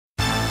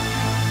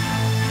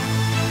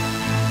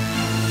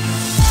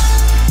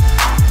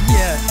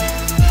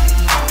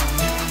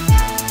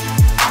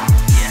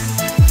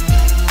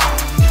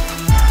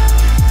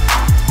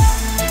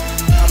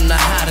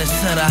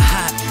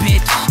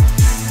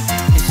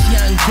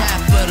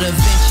Da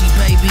Vinci,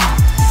 baby.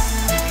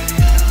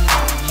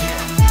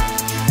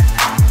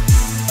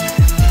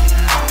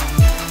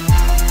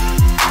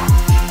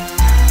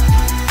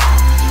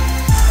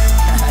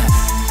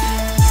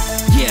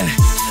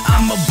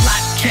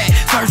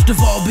 First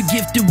of all, be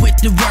gifted with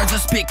the words I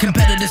spit.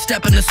 Competitive,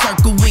 step in a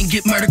circle and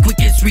get murdered quick,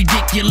 it's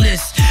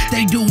ridiculous.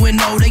 They doing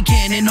all they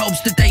can in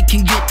hopes that they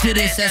can get to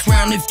this. That's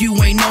round if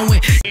you ain't know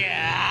it.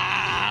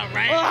 Yeah,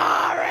 right.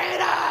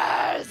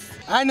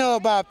 I know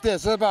about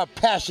this. It's about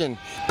passion.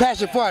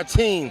 Passion for our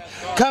team.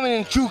 Coming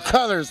in true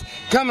colors.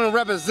 Coming to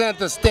represent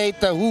the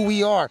state, who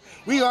we are.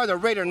 We are the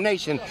Raider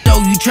Nation. Though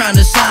you trying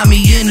to sign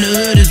me, in the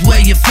hood is where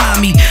you find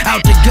me.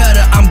 Out the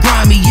gutter, I'm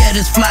grimy, yet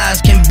as fly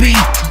as can be.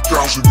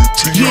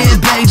 Yeah,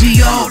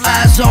 baby, all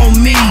eyes on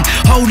me.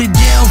 Hold it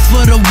down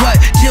for the what?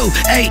 Till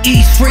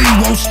AE's free.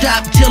 Won't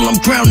stop till I'm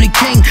crowned the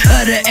king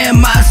of the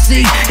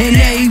MIC. And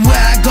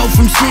everywhere I go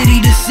from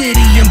city to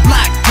city and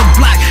block to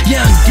block.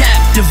 Young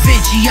Dap, Da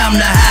Vinci, I'm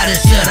the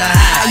hottest of the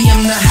hot. I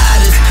am the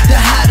hottest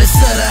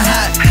of the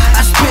hot.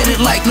 I spit it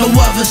like no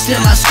other,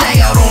 still I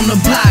stay out on the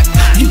block.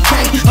 You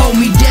can't hold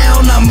me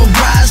down, I'ma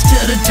rise to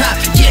the top.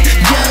 Yeah,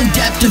 Young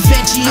Dap, Da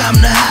Vinci, I'm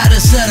the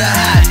hottest of the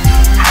hot.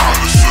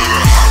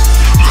 Hottest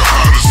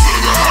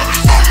of the hot.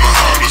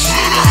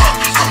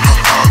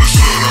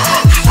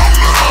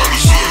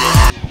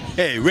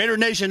 Hey, Raider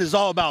Nation is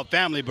all about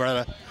family,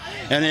 brother.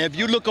 And if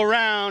you look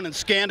around and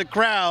scan the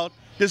crowd,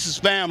 this is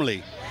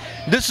family.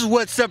 This is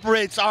what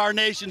separates our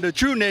nation, the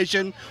true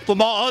nation,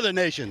 from all other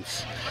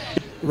nations.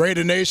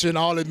 Raider Nation,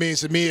 all it means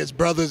to me is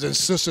brothers and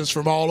sisters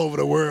from all over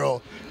the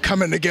world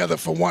coming together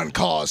for one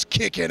cause,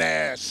 kicking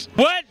ass.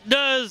 What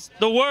does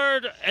the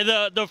word,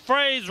 the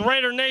phrase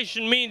Raider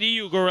Nation mean to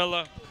you,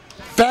 Gorilla?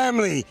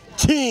 Family,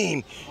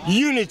 team,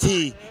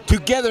 unity,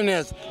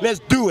 togetherness. Let's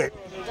do it.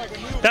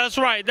 That's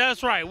right,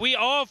 that's right. We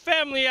all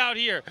family out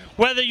here.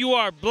 Whether you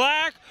are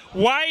black,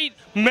 white,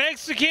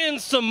 Mexican,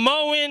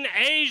 Samoan,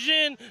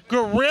 Asian,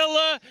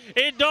 gorilla,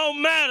 it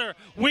don't matter.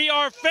 We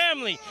are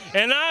family.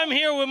 And I'm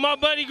here with my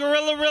buddy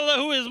Gorilla Rilla,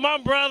 who is my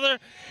brother,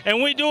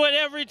 and we do it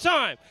every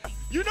time.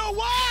 You know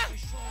why?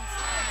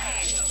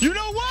 You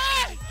know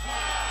why?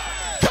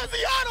 Because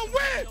the Otto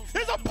Win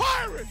is a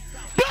pirate.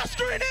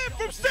 Blustering in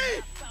from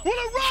sea. With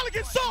a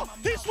rollicking song,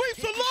 he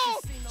sweeps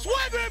along,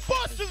 swaggering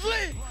Buster's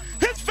lead.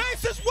 His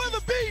face is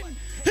weather beaten.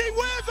 He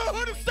wears a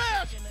hooded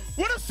sash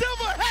with a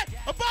silver hat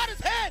about his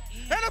head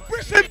and a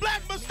bristling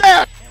black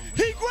mustache.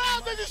 He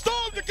growls as he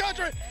storms the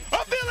country,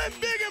 a villain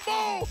big and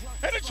bold,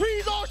 and the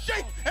trees all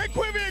shake and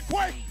quiver and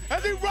quake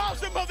as he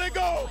robs them of their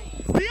gold.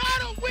 The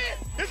Otto Win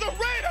is a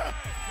raider,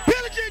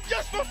 pillaging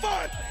just for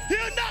fun.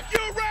 He'll knock you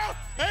around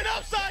and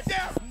upside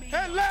down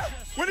and laugh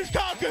when he's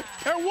conquered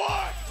and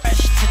won.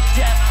 Fresh to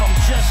death, I'm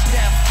just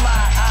that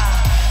fly.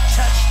 I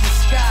touch the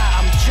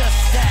sky, I'm just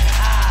that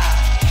high.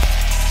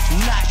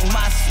 Knock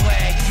my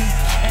swag, you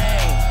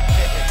can't.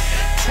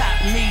 Top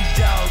me,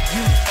 dog,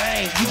 you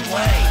ain't. You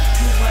ain't.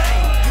 You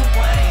ain't. You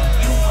ain't.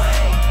 You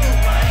ain't. You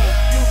ain't.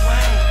 You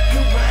ain't. You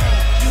ain't.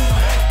 You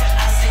ain't.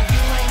 I said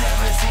you ain't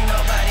never seen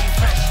nobody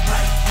fresh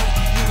like me.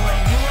 You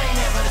ain't. You ain't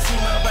never seen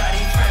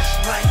nobody fresh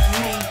like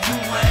me. You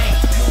ain't.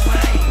 You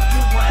ain't.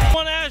 You ain't. I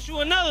want to ask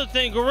you another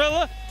thing,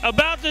 Gorilla,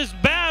 about this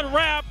bad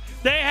rap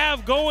they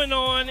have going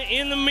on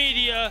in the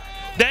media.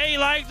 They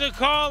like to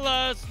call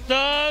us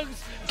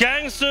thugs,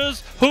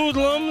 gangsters,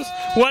 hoodlums,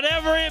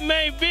 whatever it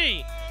may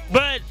be.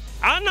 But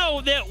I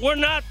know that we're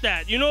not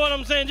that. You know what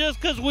I'm saying?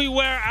 Just because we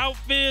wear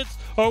outfits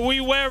or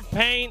we wear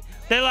paint,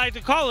 they like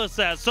to call us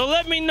that. So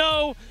let me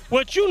know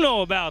what you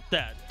know about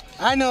that.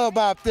 I know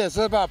about this.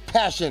 It's about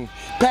passion.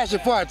 Passion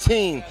for our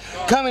team.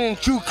 Coming in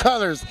true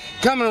colors.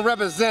 Coming to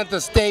represent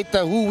the state,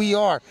 who we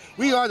are.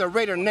 We are the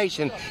Raider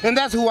Nation, and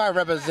that's who I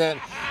represent.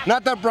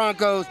 Not the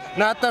Broncos,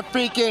 not the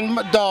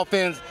freaking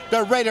Dolphins,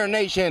 the Raider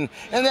Nation.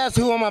 And that's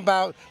who I'm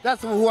about.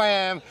 That's who I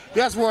am.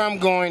 That's where I'm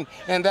going,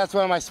 and that's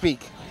where I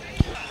speak.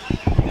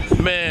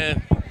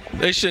 Man,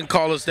 they shouldn't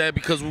call us that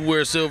because we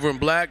wear silver and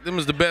black. Them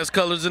is the best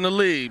colors in the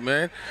league,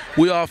 man.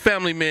 We all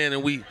family men,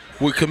 and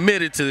we're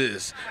committed to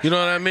this. You know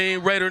what I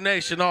mean? Raider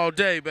Nation all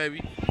day,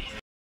 baby.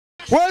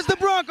 Where's the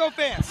Bronco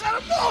fans? Let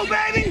them know,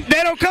 baby.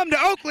 They don't come to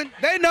Oakland.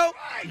 They know.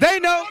 They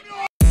know.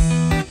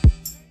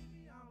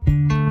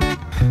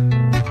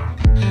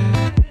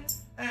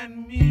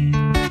 And me,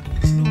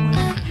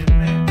 when you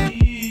met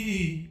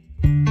me,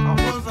 I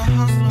was a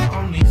hustler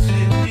on these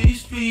city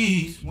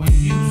streets. When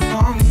you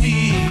saw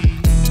me,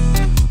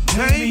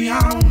 baby,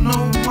 I don't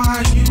know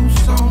why you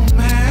so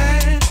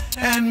mad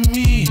at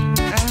me.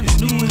 You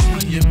knew it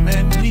when you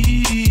met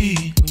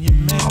me.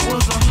 I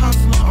was a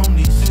hustler on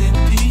these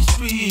city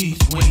streets.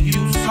 When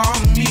you saw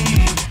me,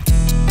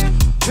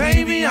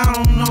 baby, I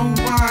don't know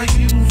why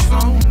you so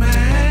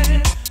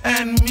mad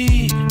at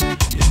me.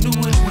 You knew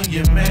it when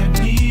you met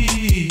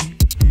me.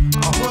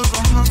 I was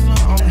a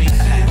hustler on these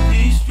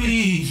city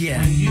streets. Yeah.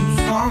 When you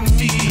saw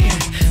me.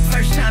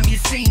 First time you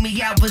seen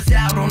me, I was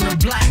out on the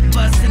block,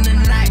 busting the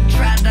night.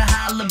 Tried to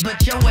holler,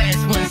 but your ass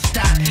wouldn't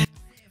stop.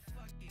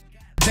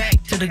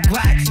 Back to the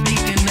Glock,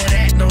 speaking of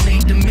that, don't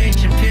need to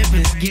mention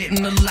Pippin's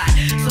getting a lot.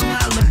 So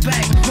holler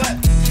back, but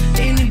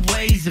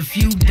anyways,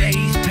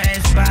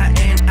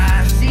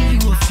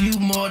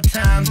 more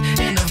times.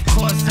 And of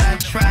course I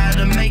try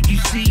to make you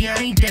see I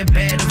ain't that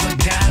bad of a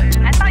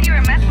guy. I thought you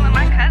were messing with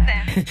my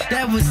cousin.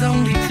 That was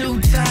only 2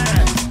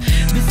 times.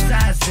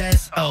 Besides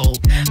that's old,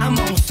 I'm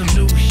on some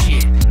new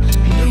shit.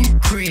 New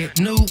crib,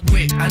 new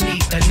whip, I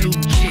need a new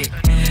chick.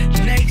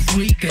 Next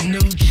week a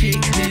new chick,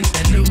 then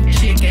a new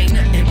chick. Ain't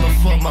nothing but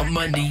for my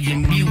money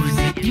and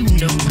music. You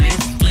know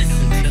this,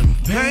 listen to me.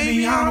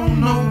 Baby, I don't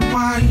know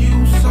why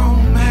you so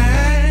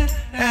mad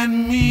at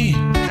me.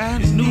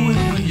 You knew it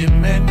when you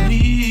met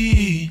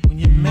me.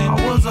 I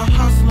was a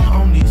hustler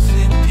on these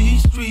city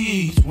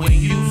streets when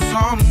you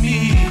saw me.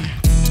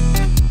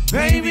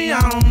 Baby,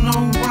 I don't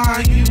know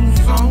why you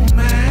so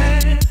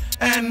mad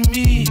at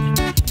me.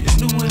 You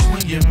knew it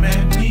when you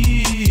met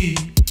me.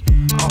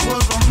 I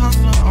was a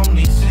hustler on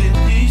these